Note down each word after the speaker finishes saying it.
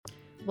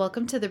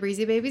Welcome to the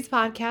Breezy Babies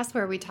podcast,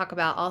 where we talk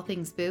about all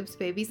things boobs,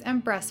 babies,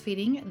 and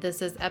breastfeeding.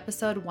 This is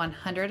episode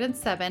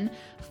 107,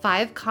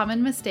 5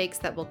 common mistakes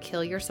that will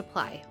kill your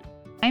supply.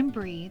 I'm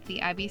Bree, the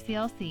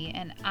IBCLC,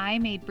 and I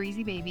made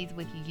Breezy Babies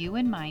with you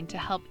in mind to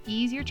help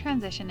ease your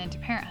transition into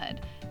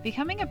parenthood.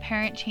 Becoming a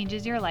parent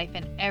changes your life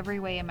in every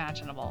way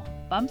imaginable.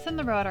 Bumps in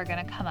the road are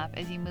going to come up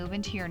as you move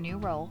into your new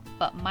role,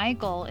 but my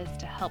goal is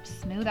to help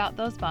smooth out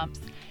those bumps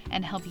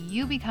and help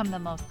you become the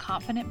most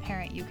confident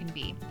parent you can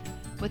be.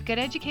 With good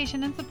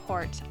education and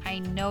support, I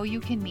know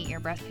you can meet your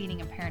breastfeeding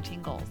and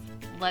parenting goals.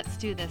 Let's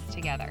do this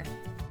together.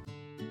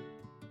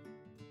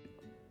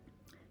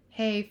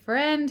 Hey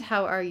friend,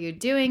 how are you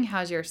doing?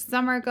 How's your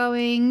summer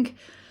going?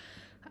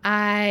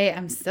 I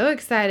am so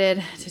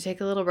excited to take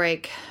a little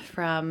break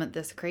from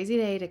this crazy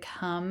day to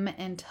come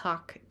and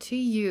talk to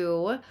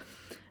you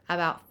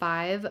about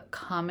 5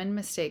 common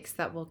mistakes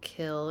that will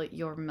kill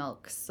your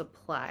milk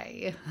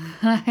supply.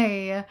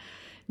 I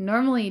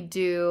normally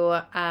do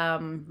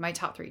my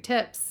top 3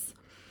 tips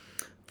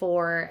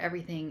for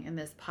everything in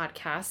this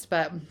podcast,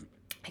 but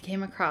I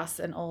came across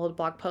an old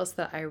blog post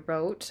that I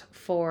wrote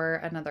for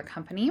another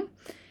company,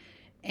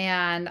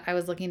 and I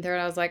was looking through it.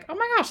 I was like, oh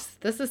my gosh,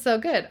 this is so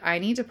good. I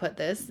need to put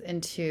this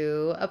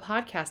into a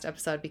podcast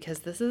episode because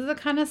this is the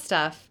kind of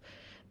stuff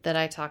that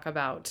I talk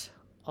about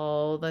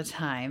all the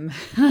time.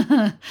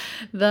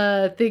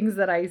 The things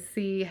that I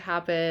see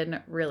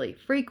happen really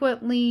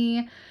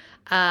frequently.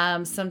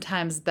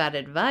 Sometimes bad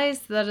advice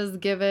that is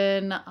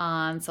given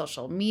on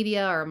social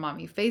media or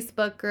mommy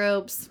Facebook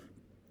groups.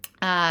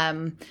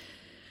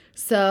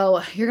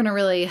 So you're going to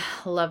really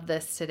love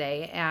this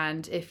today.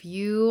 And if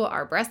you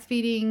are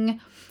breastfeeding,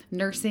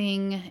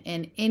 nursing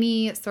in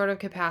any sort of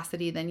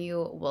capacity, then you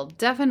will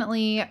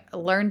definitely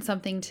learn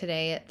something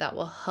today that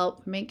will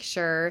help make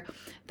sure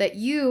that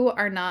you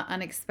are not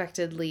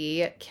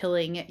unexpectedly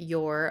killing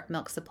your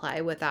milk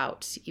supply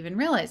without even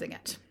realizing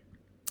it.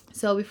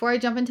 So before I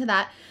jump into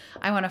that,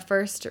 I want to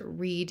first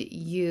read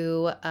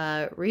you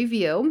a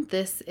review.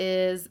 This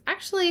is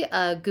actually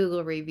a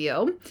Google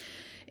review.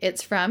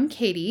 It's from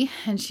Katie,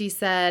 and she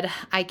said,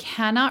 I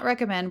cannot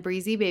recommend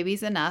Breezy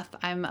Babies enough.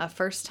 I'm a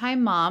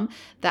first-time mom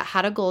that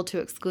had a goal to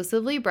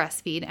exclusively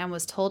breastfeed and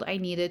was told I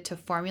needed to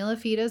formula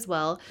feed as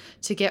well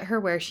to get her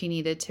where she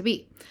needed to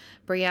be.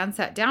 Brianne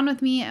sat down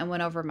with me and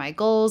went over my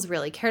goals,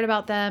 really cared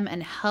about them,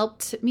 and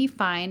helped me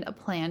find a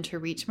plan to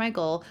reach my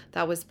goal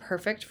that was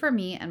perfect for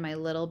me and my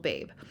little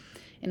babe.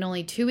 In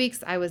only 2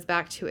 weeks, I was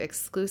back to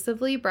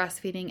exclusively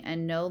breastfeeding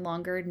and no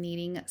longer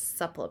needed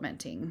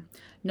supplementing.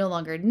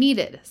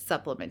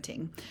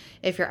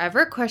 If you're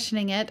ever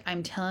questioning it,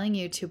 I'm telling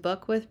you to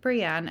book with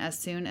Brianne as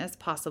soon as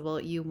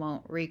possible. You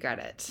won't regret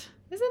it.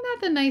 Isn't that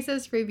the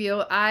nicest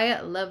review?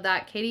 I love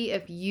that. Katie,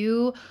 if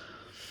you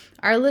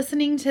are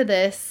listening to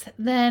this,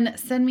 then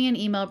send me an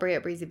email,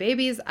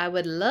 Brie@BreezyBabies. I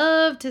would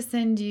love to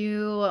send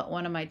you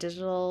one of my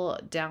digital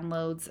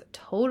downloads,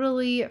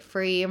 totally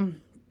free.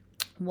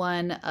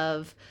 One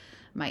of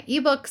my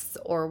ebooks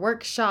or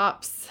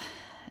workshops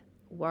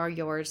are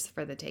yours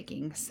for the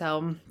taking.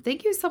 So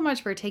thank you so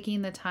much for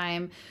taking the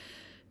time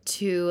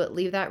to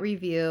leave that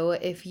review.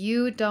 If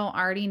you don't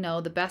already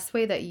know, the best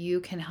way that you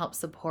can help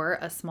support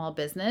a small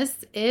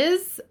business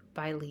is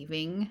by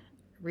leaving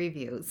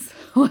reviews,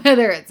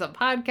 whether it's a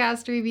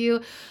podcast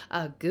review,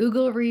 a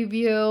Google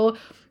review,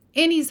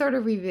 any sort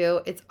of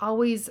review. It's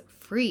always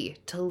free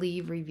to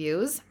leave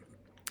reviews,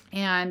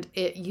 and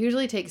it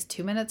usually takes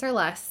 2 minutes or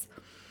less.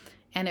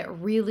 And it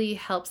really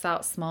helps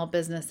out small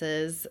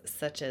businesses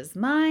such as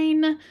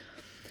mine,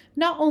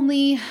 not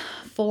only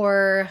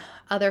for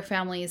other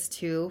families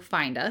to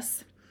find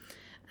us,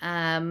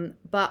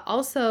 but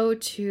also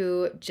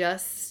to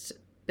just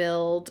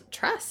build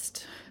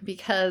trust,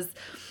 because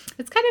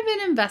it's kind of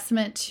an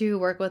investment to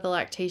work with a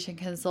lactation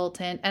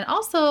consultant. And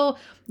also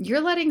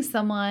you're letting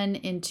someone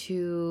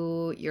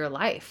into your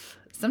life.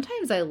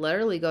 Sometimes I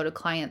literally go to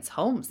clients'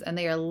 homes and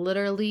they are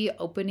literally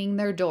opening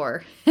their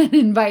door and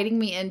inviting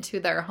me into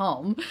their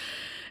home.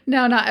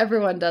 Now, not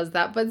everyone does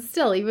that, but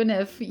still, even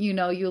if you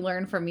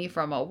learn from me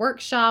from a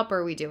workshop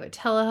or we do a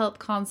telehealth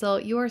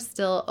consult, you are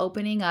still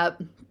opening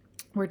up.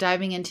 We're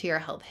diving into your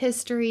health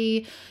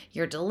history,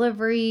 your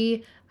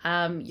delivery,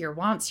 your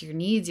wants, your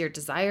needs, your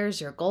desires,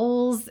 your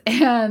goals.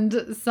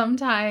 And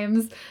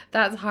sometimes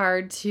that's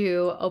hard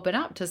to open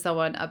up to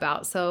someone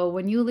about. So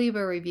when you leave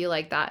a review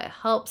like that, it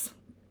helps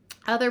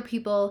other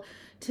people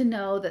to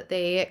know that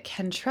they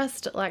can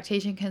trust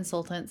lactation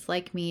consultants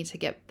like me to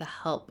get the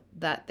help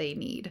that they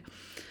need.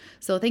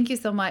 So thank you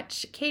so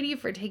much, Katie,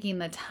 for taking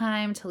the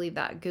time to leave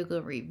that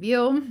Google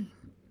review.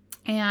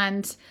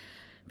 And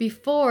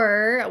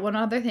one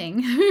other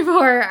thing,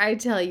 before I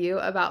tell you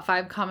about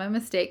 5 common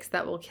mistakes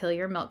that will kill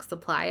your milk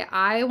supply,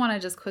 I want to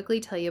just quickly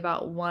tell you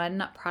about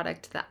one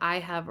product that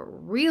I have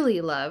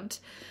really loved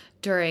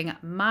during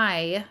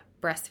my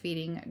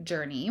breastfeeding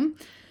journey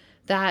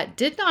that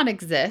did not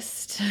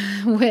exist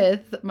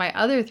with my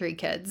other 3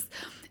 kids.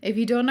 If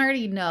you don't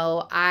already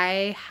know,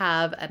 I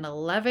have an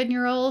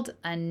 11-year-old,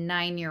 a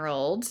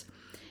 9-year-old,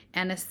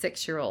 and a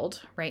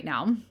 6-year-old right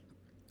now.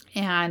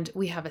 And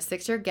we have a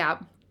 6-year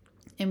gap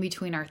in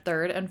between our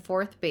third and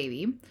fourth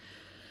baby.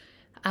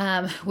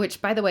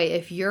 Which, by the way,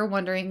 if you're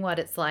wondering what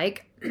it's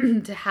like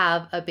to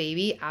have a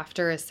baby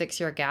after a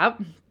 6-year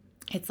gap,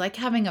 it's like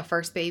having a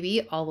first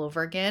baby all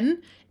over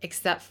again,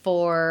 except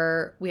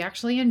for we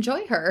actually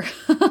enjoy her.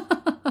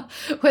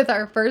 With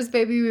our first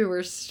baby, we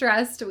were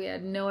stressed. We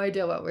had no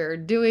idea what we were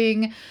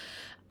doing.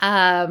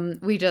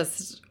 We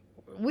just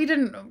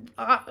didn't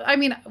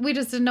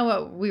know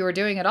what we were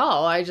doing at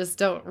all. I just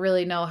don't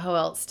really know how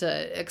else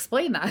to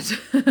explain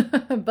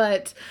that.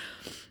 But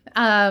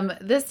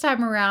this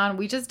time around,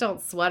 we just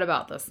don't sweat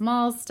about the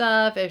small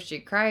stuff. If she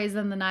cries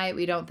in the night,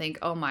 we don't think,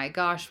 oh my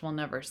gosh, we'll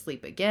never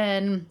sleep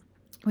again.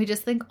 We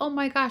just think, oh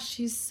my gosh,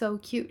 she's so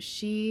cute.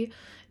 She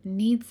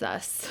needs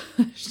us.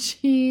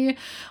 She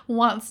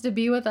wants to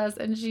be with us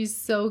and she's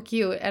so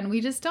cute. And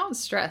we just don't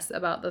stress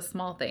about the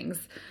small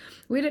things.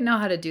 We didn't know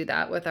how to do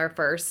that with our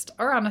first,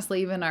 or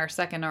honestly, even our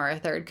second or our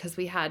third, because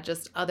we had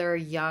just other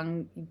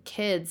young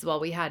kids while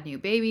we had new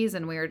babies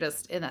and we were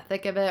just in the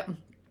thick of it.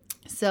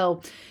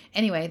 So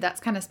anyway, that's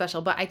kind of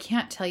special, but I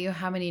can't tell you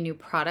how many new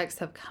products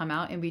have come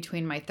out in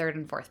between my third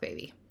and fourth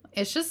baby.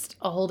 It's just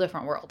a whole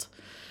different world.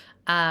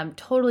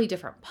 Totally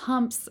different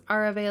pumps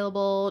are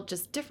available,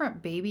 just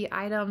different baby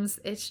items.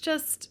 It's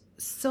just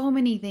so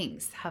many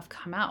things have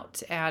come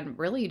out and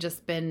really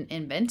just been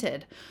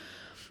invented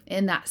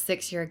in that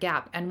 6-year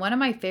gap. And one of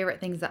my favorite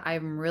things that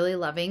I'm really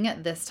loving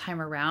this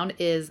time around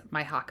is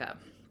my Haakaa.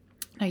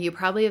 Now, you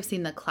probably have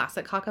seen the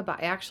classic Haakaa, but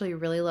I actually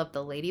really love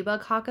the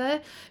Ladybug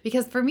Haakaa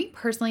because for me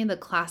personally, the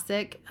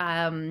classic,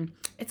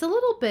 it's a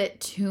little bit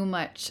too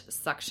much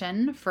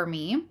suction for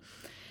me.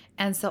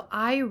 And so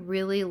I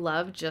really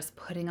love just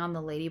putting on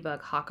the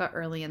Ladybug Haakaa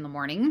early in the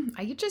morning.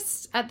 I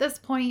just, at this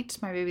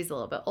point, my baby's a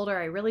little bit older,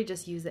 I really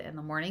just use it in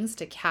the mornings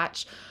to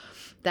catch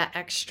that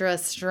extra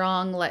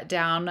strong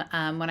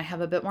letdown when I have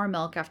a bit more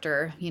milk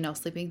after,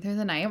 sleeping through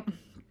the night.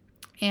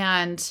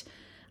 And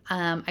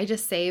I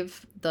just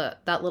save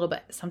that little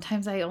bit.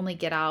 Sometimes I only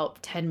get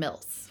out 10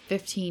 mils,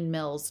 15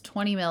 mils,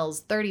 20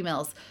 mils, 30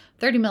 mils.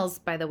 30 mils,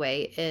 by the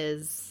way,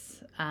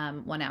 is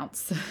 1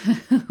 ounce.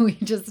 We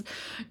just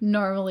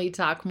normally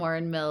talk more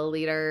in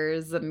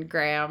milliliters and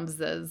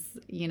grams as,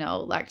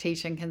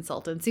 lactation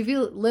consultants. If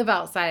you live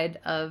outside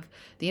of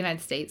the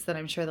United States, then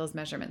I'm sure those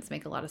measurements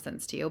make a lot of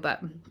sense to you.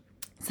 But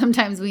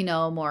sometimes we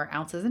know more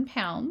ounces and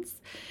pounds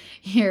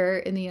here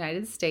in the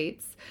United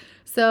States.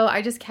 So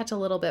I just catch a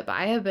little bit, but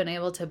I have been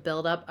able to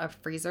build up a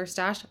freezer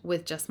stash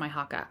with just my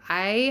Haakaa.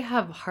 I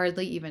have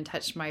hardly even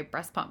touched my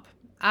breast pump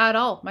at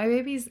all. My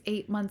baby's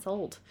 8 months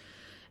old.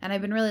 And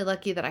I've been really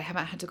lucky that I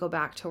haven't had to go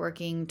back to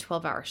working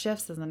 12-hour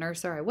shifts as a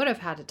nurse, or I would have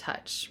had to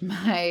touch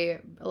my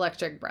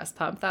electric breast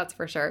pump, that's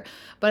for sure.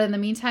 But in the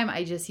meantime,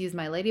 I just use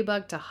my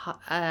Ladybug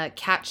to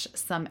catch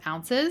some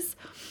ounces.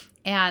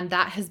 And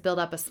that has built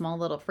up a small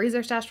little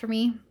freezer stash for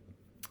me.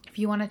 If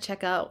you want to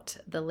check out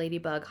the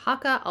Ladybug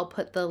Haakaa, I'll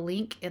put the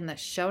link in the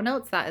show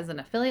notes. That is an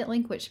affiliate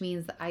link, which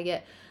means that I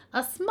get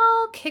a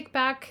small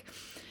kickback.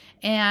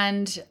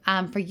 And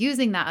for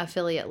using that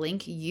affiliate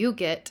link, you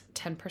get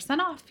 10%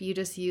 off. You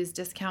just use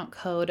discount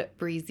code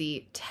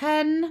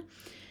Breezy10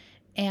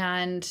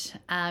 and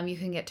you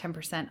can get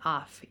 10%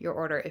 off your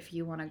order if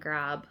you want to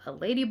grab a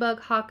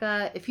Ladybug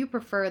Haakaa. If you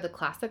prefer the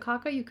classic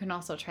Haakaa, you can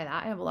also try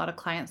that. I have a lot of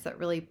clients that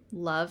really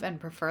love and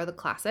prefer the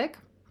classic.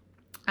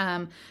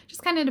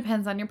 Just kind of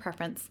depends on your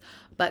preference,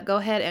 but go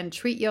ahead and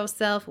treat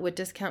yourself with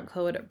discount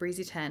code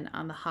Breezy10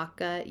 on the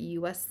Haakaa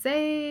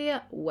USA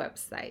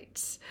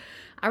website.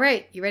 All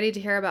right, you ready to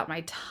hear about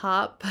my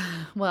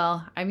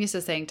I'm used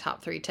to saying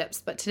top 3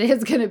 tips, but today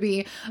is going to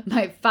be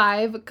my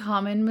 5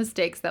 common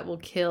mistakes that will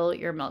kill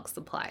your milk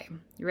supply.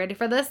 You ready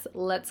for this?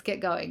 Let's get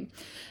going.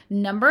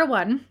 Number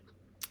 1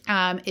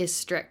 is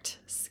strict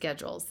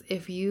schedules.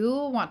 If you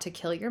want to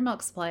kill your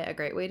milk supply, a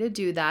great way to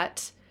do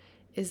that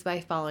is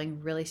by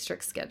following really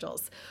strict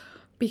schedules.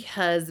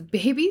 Because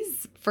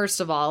babies, first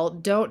of all,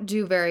 don't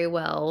do very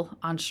well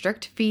on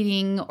strict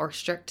feeding or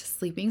strict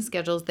sleeping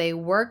schedules. They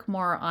work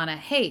more on a,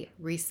 hey,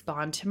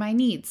 respond to my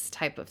needs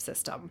type of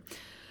system.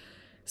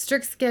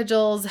 Strict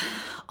schedules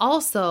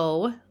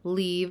also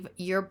leave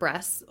your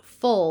breasts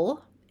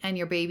full and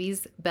your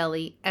baby's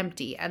belly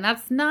empty. And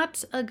that's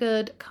not a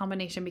good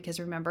combination because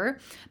remember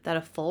that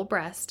a full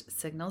breast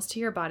signals to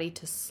your body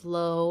to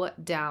slow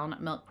down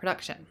milk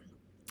production.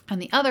 On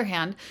the other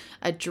hand,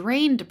 a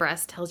drained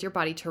breast tells your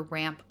body to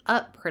ramp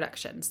up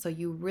production. So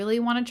you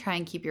really want to try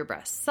and keep your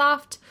breast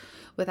soft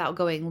without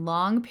going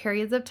long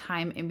periods of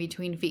time in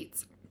between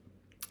feeds.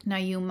 Now,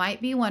 you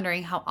might be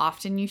wondering how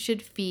often you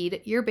should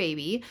feed your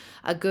baby.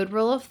 A good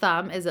rule of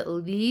thumb is at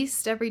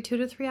least every 2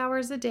 to 3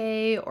 hours a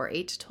day or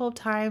 8 to 12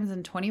 times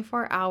in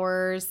 24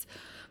 hours.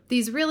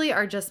 These really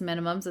are just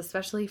minimums,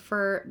 especially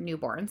for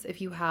newborns.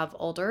 If you have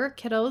older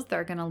kiddos,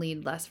 they're going to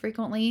eat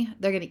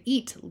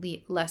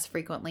less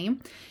frequently.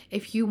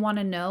 If you want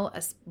to know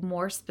a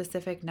more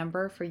specific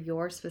number for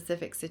your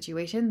specific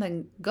situation,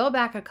 then go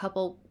back a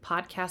couple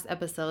podcast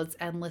episodes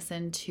and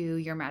listen to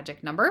your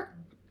magic number.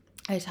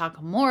 I talk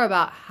more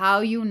about how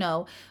you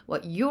know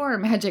what your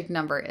magic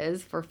number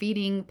is for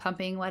feeding,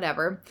 pumping,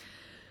 whatever.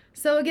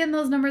 So again,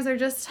 those numbers are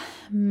just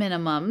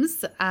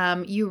minimums.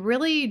 You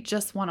really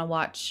just want to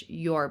watch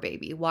your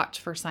baby. Watch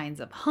for signs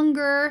of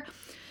hunger,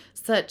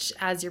 such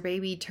as your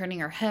baby turning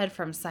her head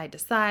from side to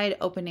side,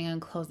 opening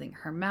and closing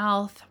her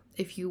mouth.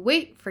 If you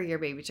wait for your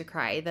baby to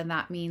cry, then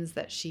that means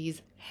that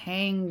she's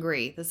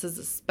hangry. This is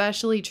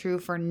especially true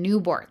for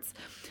newborns.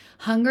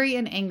 Hungry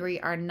and angry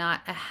are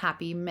not a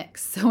happy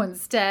mix. So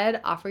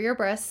instead, offer your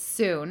breast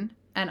soon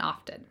and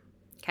often.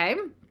 Okay?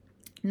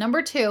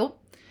 Number 2,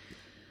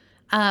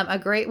 a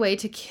great way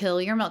to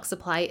kill your milk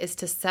supply is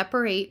to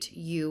separate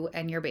you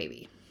and your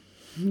baby.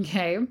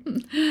 Okay.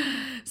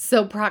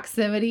 So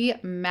proximity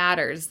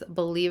matters.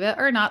 Believe it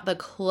or not, the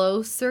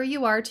closer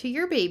you are to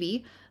your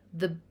baby,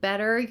 the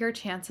better your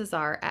chances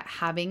are at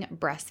having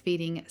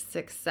breastfeeding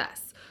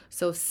success.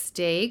 So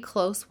stay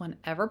close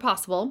whenever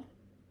possible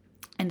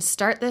and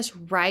start this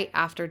right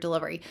after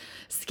delivery.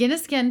 Skin to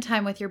skin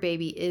time with your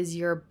baby is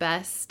your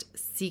best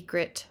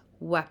secret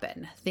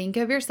weapon. Think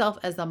of yourself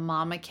as a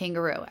mama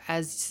kangaroo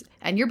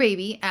and your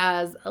baby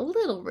as a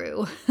little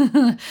roo.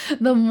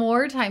 The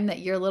more time that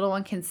your little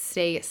one can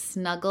stay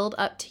snuggled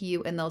up to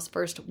you in those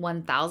first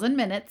 1,000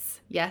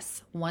 minutes,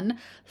 yes,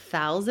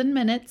 1,000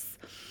 minutes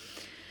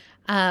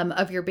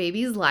of your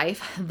baby's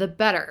life, the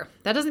better.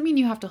 That doesn't mean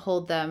you have to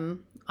hold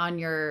them on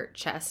your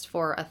chest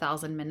for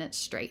 1,000 minutes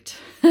straight.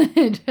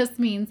 It just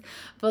means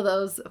for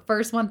those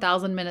first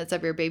 1,000 minutes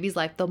of your baby's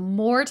life, the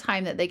more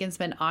time that they can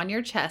spend on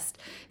your chest,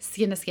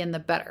 skin to skin, the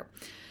better.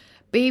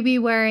 Baby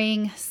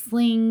wearing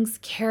slings,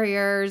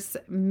 carriers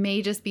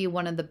may just be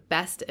one of the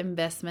best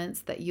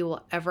investments that you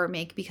will ever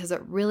make because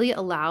it really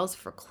allows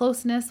for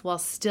closeness while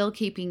still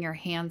keeping your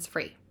hands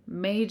free.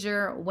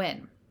 Major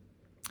win.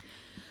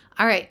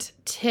 All right,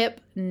 tip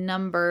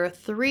number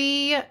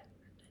 3.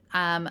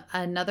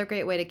 Another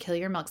great way to kill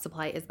your milk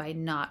supply is by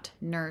not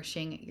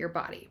nourishing your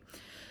body.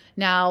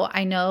 Now,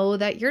 I know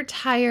that you're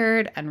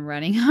tired and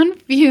running on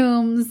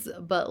fumes,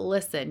 but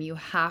listen, you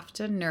have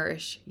to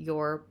nourish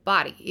your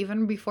body.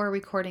 Even before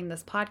recording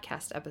this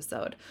podcast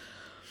episode,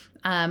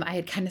 I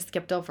had kind of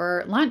skipped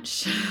over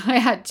lunch. I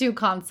had 2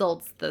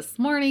 consults this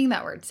morning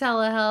that were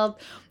telehealth,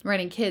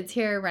 running kids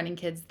here, running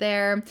kids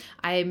there.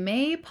 I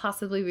may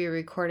possibly be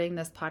recording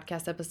this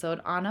podcast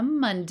episode on a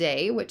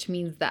Monday, which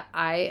means that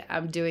I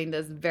am doing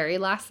this very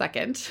last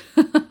second.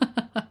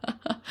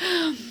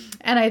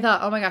 And I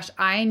thought, oh my gosh,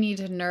 I need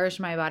to nourish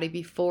my body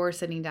before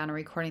sitting down and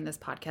recording this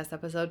podcast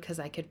episode because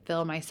I could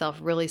feel myself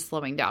really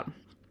slowing down.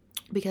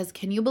 Because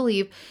can you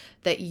believe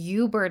that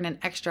you burn an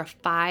extra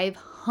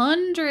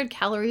 500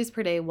 calories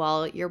per day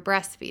while you're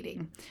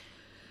breastfeeding?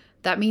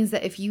 That means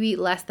that if you eat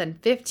less than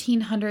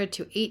 1,500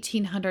 to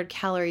 1,800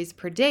 calories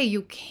per day,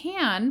 you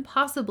can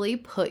possibly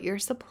put your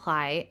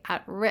supply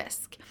at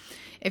risk.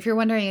 If you're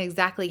wondering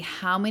exactly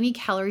how many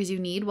calories you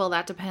need, well,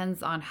 that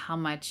depends on how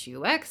much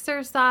you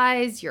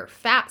exercise, your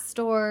fat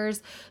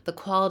stores, the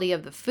quality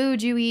of the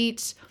food you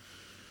eat.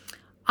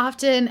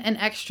 Often an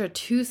extra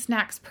 2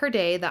 snacks per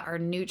day that are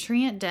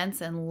nutrient dense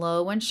and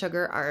low in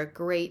sugar are a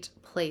great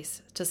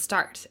place to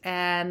start.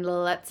 And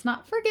let's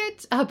not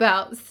forget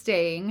about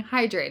staying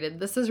hydrated.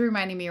 This is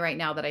reminding me right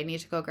now that I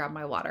need to go grab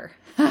my water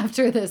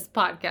after this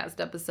podcast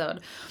episode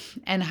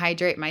and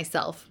hydrate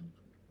myself.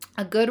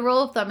 A good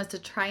rule of thumb is to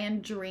try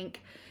and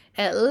drink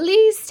at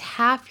least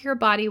half your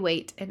body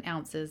weight in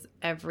ounces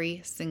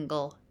every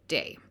single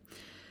day.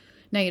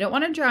 Now, you don't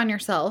want to drown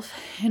yourself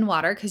in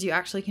water because you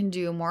actually can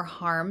do more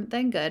harm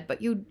than good,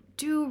 but you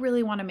do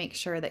really want to make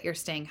sure that you're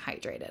staying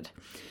hydrated.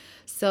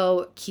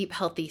 So keep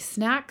healthy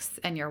snacks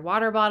and your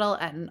water bottle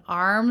at an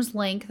arm's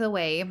length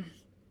away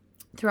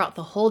throughout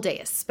the whole day,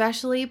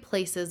 especially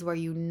places where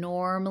you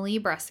normally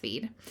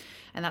breastfeed.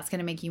 And that's going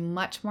to make you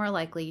much more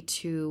likely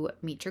to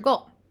meet your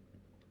goal.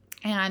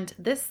 And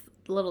this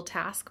little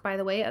task, by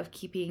the way, of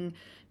keeping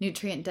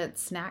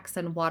nutrient-dense snacks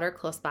and water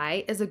close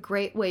by is a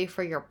great way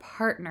for your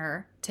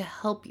partner to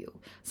help you.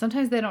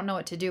 Sometimes they don't know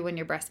what to do when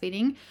you're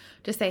breastfeeding.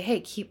 Just say, hey,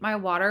 keep my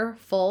water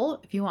full.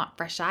 If you want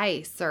fresh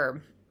ice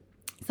or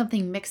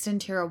something mixed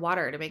into your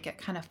water to make it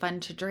kind of fun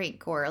to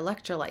drink, or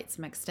electrolytes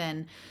mixed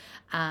in.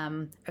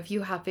 If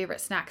you have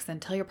favorite snacks, then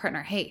tell your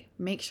partner, hey,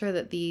 make sure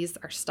that these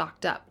are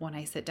stocked up when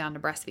I sit down to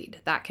breastfeed.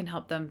 That can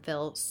help them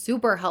feel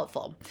super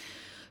helpful.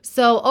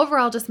 So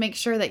overall, just make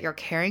sure that you're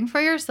caring for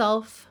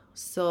yourself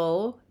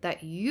so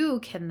that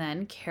you can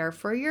then care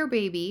for your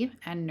baby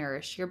and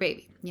nourish your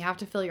baby. You have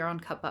to fill your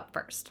own cup up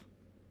first.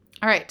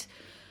 All right.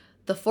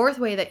 The 4th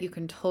way that you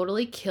can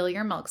totally kill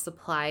your milk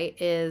supply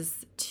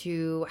is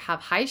to have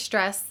high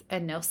stress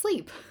and no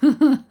sleep.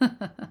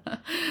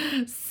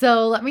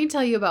 So let me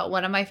tell you about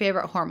one of my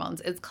favorite hormones.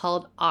 It's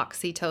called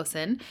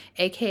oxytocin,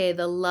 aka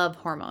the love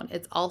hormone.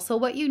 It's also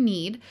what you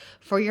need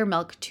for your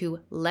milk to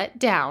let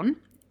down,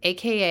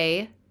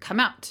 aka come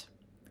out.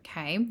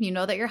 Okay, you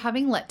know that you're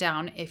having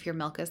letdown if your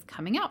milk is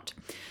coming out.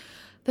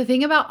 The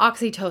thing about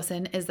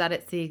oxytocin is that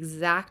it's the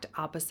exact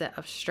opposite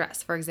of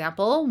stress. For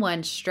example,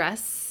 when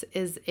stress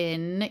is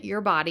in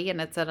your body and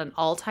it's at an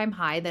all-time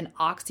high, then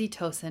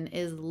oxytocin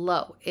is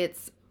low.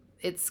 It's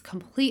It's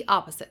complete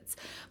opposites,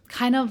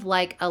 kind of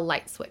like a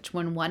light switch.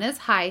 When one is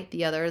high,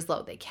 the other is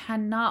low. They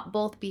cannot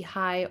both be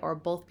high or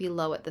both be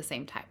low at the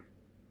same time.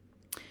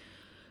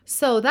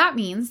 So that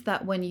means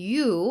that when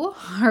you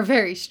are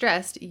very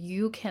stressed,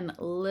 you can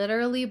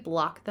literally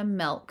block the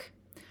milk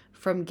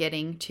from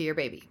getting to your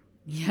baby.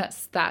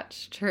 Yes,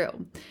 that's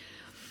true.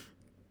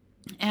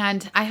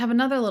 And I have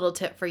another little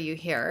tip for you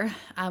here.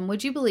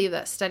 Would you believe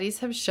that studies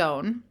have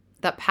shown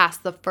that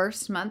past the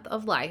first month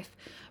of life,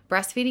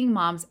 breastfeeding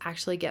moms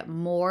actually get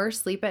more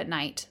sleep at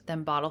night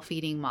than bottle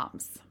feeding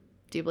moms?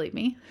 Do you believe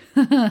me?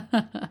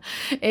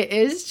 It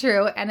is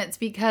true. And it's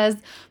because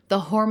the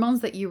hormones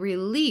that you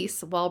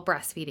release while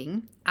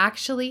breastfeeding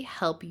actually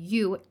help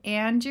you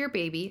and your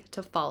baby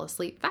to fall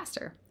asleep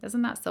faster.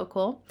 Isn't that so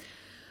cool?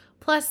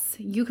 Plus,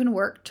 you can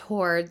work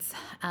towards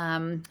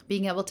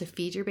being able to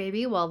feed your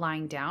baby while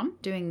lying down,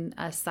 doing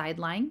a side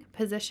lying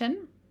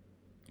position.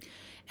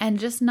 And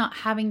just not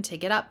having to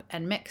get up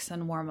and mix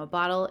and warm a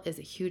bottle is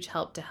a huge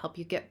help to help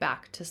you get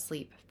back to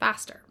sleep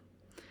faster.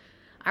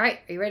 All right,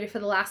 are you ready for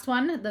the last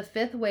one? The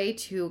fifth way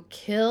to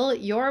kill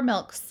your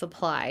milk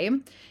supply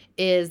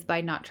is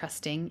by not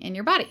trusting in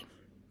your body.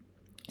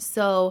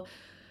 So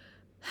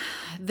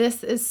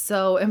this is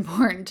so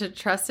important, to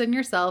trust in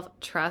yourself,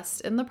 trust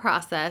in the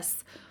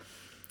process.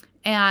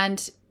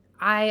 And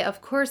I,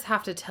 of course,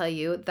 have to tell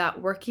you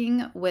that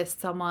working with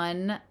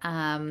someone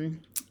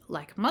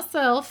like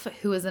myself,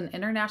 who is an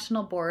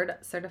international board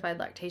certified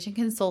lactation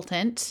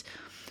consultant,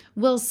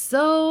 will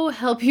so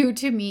help you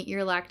to meet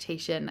your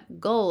lactation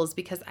goals,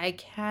 because I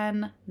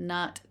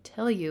cannot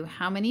tell you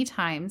how many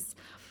times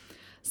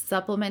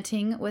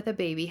supplementing with a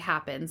baby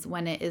happens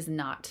when it is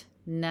not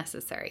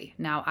necessary.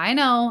 Now, I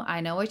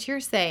know what you're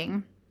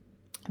saying.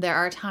 There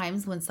are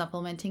times when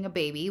supplementing a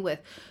baby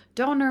with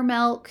donor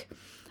milk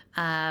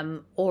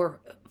or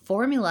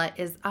formula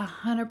is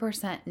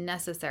 100%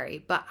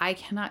 necessary, but I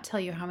cannot tell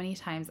you how many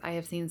times I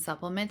have seen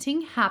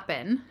supplementing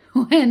happen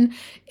when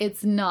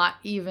it's not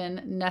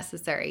even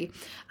necessary.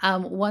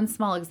 One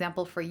small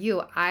example for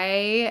you,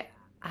 I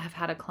have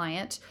had a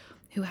client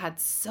who had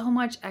so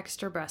much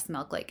extra breast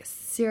milk, like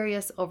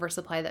serious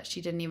oversupply, that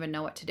she didn't even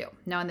know what to do.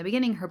 Now, in the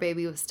beginning, her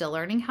baby was still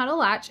learning how to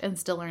latch and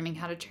still learning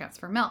how to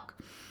transfer milk.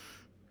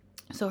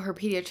 So her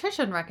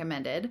pediatrician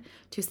recommended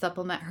to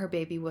supplement her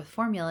baby with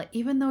formula,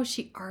 even though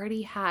she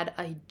already had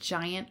a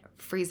giant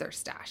freezer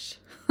stash.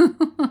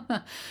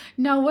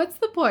 Now, what's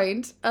the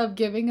point of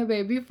giving a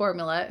baby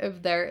formula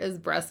if there is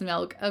breast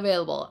milk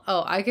available?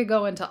 Oh, I could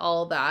go into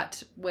all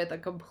that with a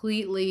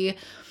completely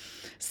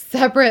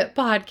separate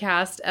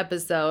podcast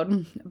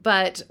episode.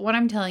 But what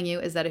I'm telling you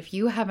is that if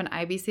you have an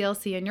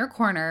IBCLC in your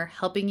corner,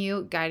 helping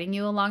you, guiding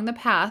you along the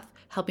path,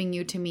 helping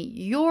you to meet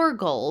your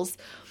goals,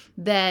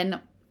 then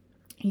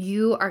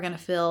you are going to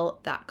feel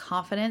that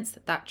confidence,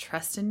 that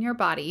trust in your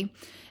body,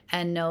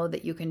 and know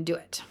that you can do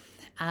it.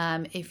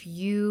 If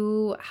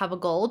you have a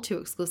goal to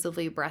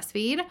exclusively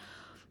breastfeed,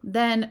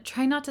 then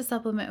try not to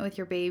supplement with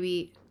your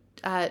baby.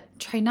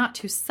 Try not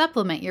to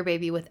supplement your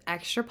baby with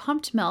extra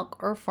pumped milk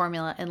or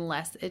formula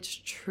unless it's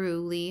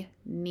truly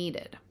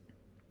needed.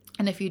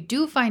 And if you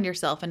do find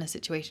yourself in a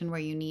situation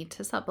where you need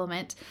to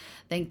supplement,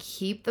 then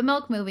keep the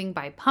milk moving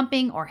by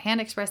pumping or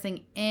hand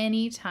expressing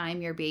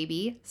anytime your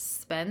baby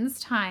spends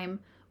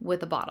time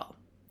with a bottle.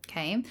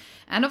 Okay.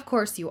 And of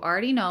course, you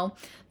already know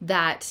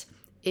that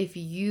if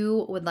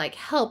you would like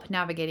help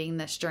navigating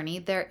this journey,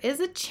 there is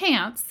a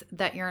chance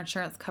that your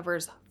insurance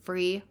covers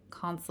free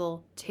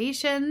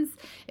consultations.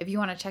 If you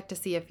want to check to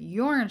see if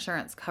your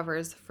insurance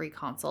covers free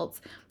consults,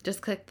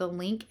 just click the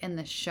link in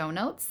the show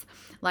notes.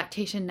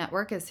 Lactation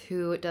Network is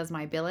who does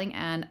my billing.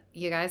 And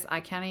you guys, I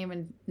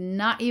can't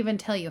not even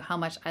tell you how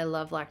much I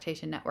love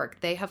Lactation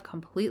Network. They have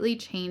completely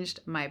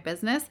changed my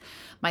business.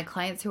 My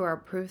clients who are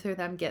approved through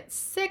them get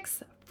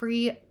 6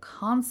 free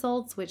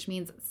consults, which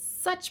means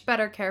such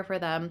better care for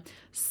them,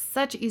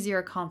 such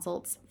easier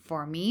consults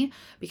for me,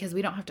 because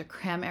we don't have to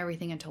cram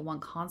everything into one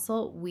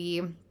consult.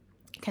 We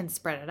can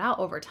spread it out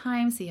over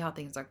time, see how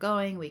things are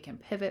going. We can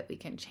pivot, we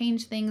can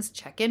change things,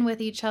 check in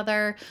with each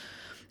other,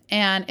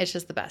 and it's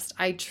just the best.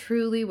 I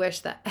truly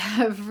wish that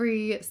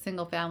every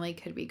single family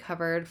could be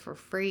covered for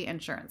free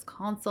insurance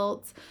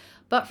consults.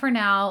 But for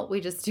now, we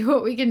just do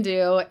what we can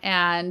do.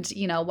 And,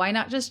 why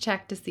not just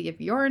check to see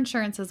if your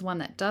insurance is one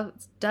that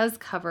does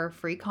cover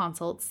free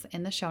consults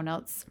in the show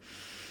notes.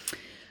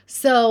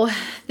 So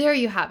there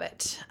you have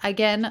it.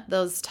 Again,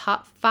 those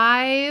top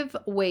 5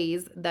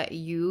 ways that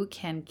you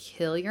can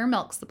kill your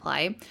milk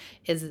supply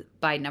is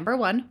by number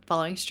 1,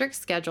 following strict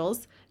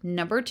schedules.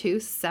 Number 2,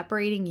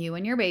 separating you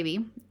and your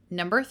baby.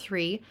 Number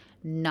 3,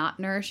 not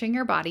nourishing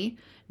your body.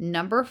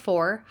 Number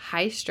 4,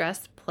 high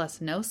stress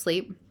plus no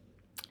sleep.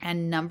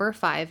 And number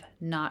 5,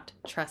 not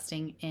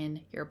trusting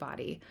in your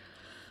body.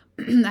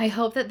 I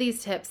hope that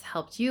these tips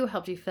helped you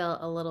feel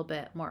a little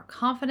bit more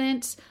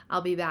confident.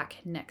 I'll be back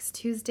next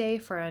Tuesday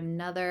for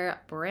another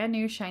brand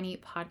new shiny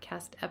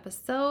podcast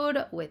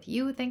episode with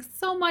you. Thanks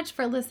so much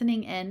for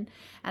listening in.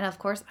 And of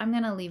course, I'm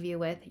going to leave you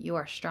with, you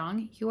are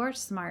strong, you are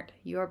smart,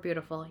 you are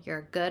beautiful, you're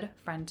a good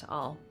friend to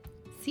all.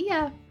 See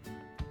ya.